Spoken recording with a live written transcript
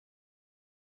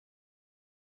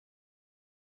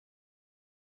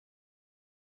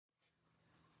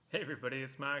Hey everybody,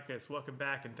 it's Marcus. Welcome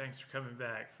back and thanks for coming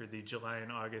back for the July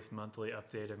and August monthly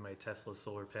update of my Tesla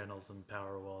solar panels and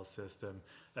Powerwall system.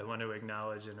 I want to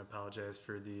acknowledge and apologize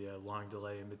for the long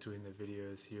delay in between the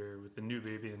videos here. With the new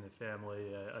baby in the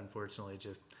family, unfortunately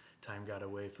just time got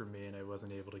away from me and I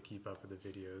wasn't able to keep up with the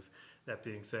videos. That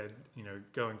being said,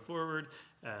 going forward,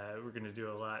 we're going to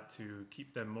do a lot to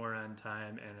keep them more on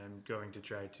time, and I'm going to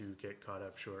try to get caught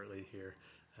up shortly here.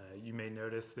 You may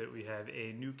notice that we have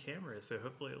a new camera, so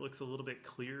hopefully it looks a little bit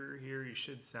clearer here. You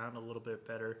should sound a little bit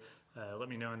better. Let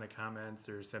me know in the comments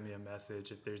or send me a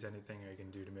message if there's anything I can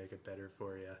do to make it better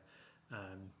for you.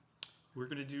 We're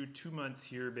going to do 2 months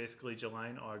here, basically July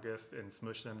and August, and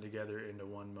smush them together into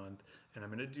 1 month. And I'm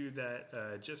going to do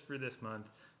that just for this month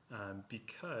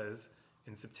because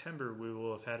in September we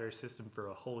will have had our system for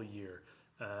a whole year.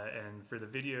 And for the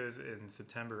videos in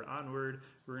September onward,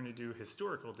 we're going to do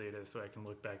historical data so I can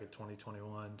look back at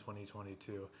 2021,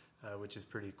 2022, which is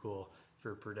pretty cool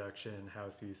for production,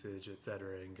 house usage,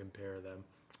 etc., and compare them.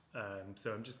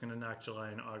 So I'm just going to knock July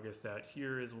and August out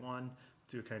here as one,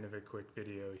 do kind of a quick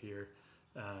video here.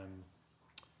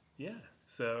 Yeah,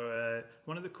 so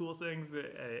one of the cool things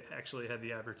that I actually had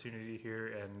the opportunity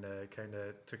here and kind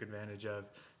of took advantage of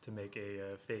to make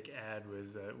a fake ad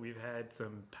was we've had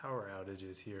some power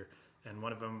outages here, and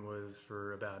one of them was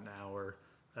for about an hour.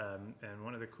 And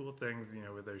one of the cool things,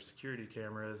 with our security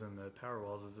cameras and the power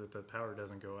walls is that the power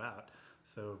doesn't go out.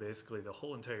 So basically the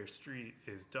whole entire street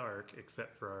is dark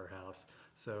except for our house.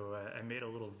 So I made a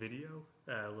little video,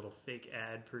 a little fake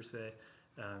ad per se,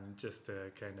 just to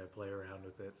kind of play around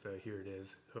with it. So here it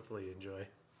is. Hopefully you enjoy.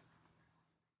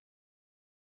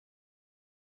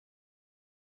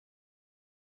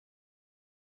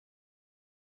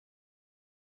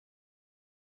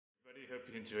 Everybody, hope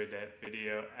you enjoyed that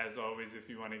video. As always, if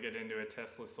you want to get into a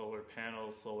Tesla solar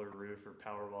panel, solar roof, or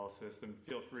Powerwall system,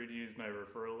 feel free to use my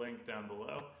referral link down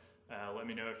below. Let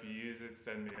me know if you use it,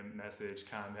 send me a message,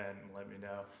 comment, and let me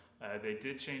know. They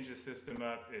did change the system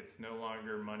up. It's no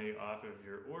longer money off of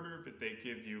your order, but they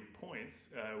give you points,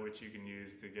 which you can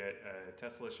use to get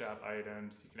Tesla shop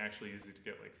items. You can actually use it to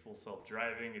get like full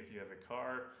self-driving if you have a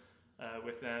car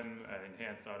with them,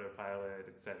 enhanced autopilot,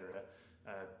 etc.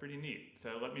 Pretty neat.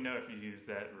 So let me know if you use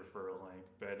that referral link.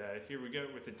 But here we go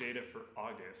with the data for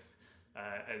August.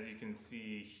 As you can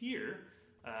see here,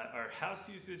 our house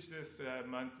usage this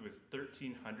month was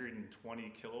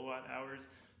 1,320 kilowatt hours.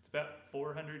 It's about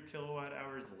 400 kilowatt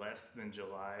hours less than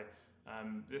July.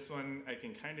 This one I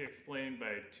can kind of explain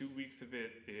by 2 weeks of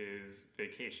it is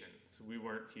vacation. So we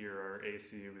weren't here, our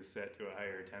AC was set to a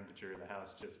higher temperature, the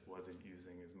house just wasn't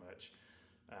using as much.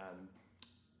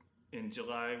 In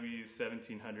July we used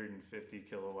 1,750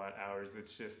 kilowatt hours.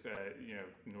 It's just,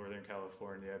 Northern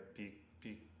California, peak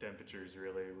temperatures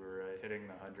really. We're hitting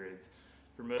the hundreds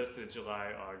for most of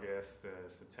July, August,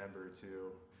 September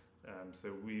too.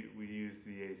 So we use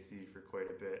the AC for quite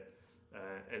a bit.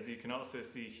 As you can also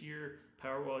see here,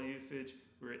 Powerwall usage,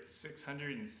 we're at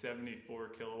 674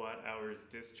 kilowatt hours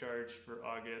discharged for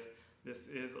August. This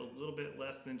is a little bit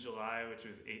less than July, which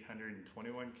was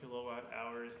 821 kilowatt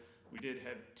hours. We did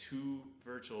have 2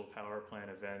 virtual power plant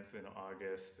events in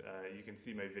August. You can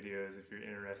see my videos if you're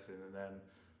interested in them.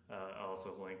 I'll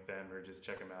also link them or just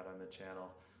check them out on the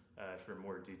channel for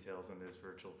more details on those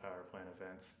virtual power plant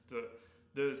events.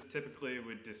 Those typically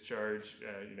would discharge,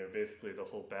 basically the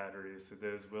whole battery, so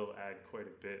those will add quite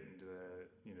a bit into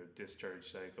the,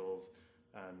 discharge cycles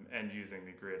and using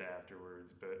the grid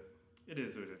afterwards, but it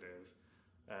is what it is.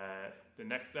 The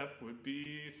next up would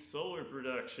be solar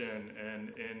production, and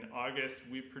in August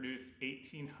we produced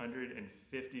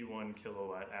 1,851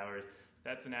 kilowatt hours.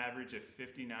 That's an average of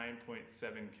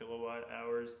 59.7 kilowatt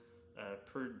hours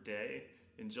per day.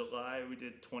 In July, we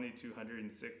did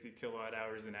 2,260 kilowatt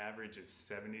hours, an average of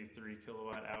 73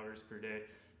 kilowatt hours per day.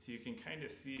 So you can kind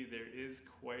of see there is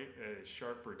quite a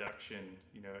sharp reduction,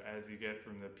 as you get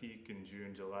from the peak in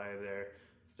June, July there,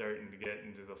 starting to get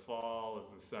into the fall as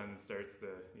the sun starts to,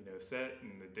 set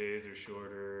and the days are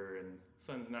shorter and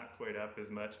sun's not quite up as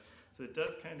much. So it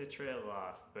does kind of trail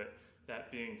off. But that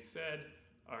being said,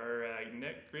 our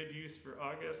net grid use for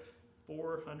August,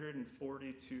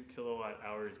 442 kilowatt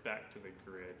hours back to the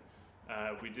grid.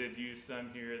 We did use some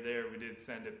here or there. We did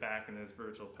send it back in those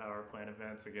virtual power plant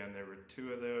events. Again, there were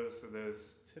 2 of those. So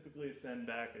those typically send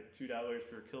back at $2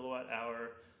 per kilowatt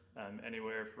hour,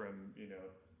 anywhere from,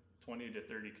 20 to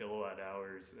 30 kilowatt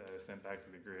hours sent back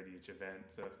to the grid each event.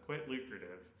 So quite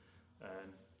lucrative.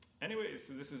 Anyways,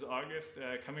 so this is August.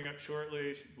 Coming up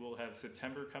shortly, we'll have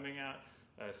September coming out.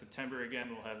 September again,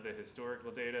 we'll have the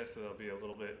historical data, so there'll be a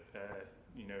little bit,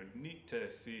 neat to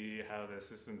see how the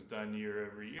system's done year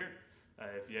over year.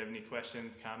 If you have any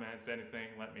questions, comments, anything,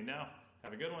 let me know.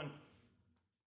 Have a good one.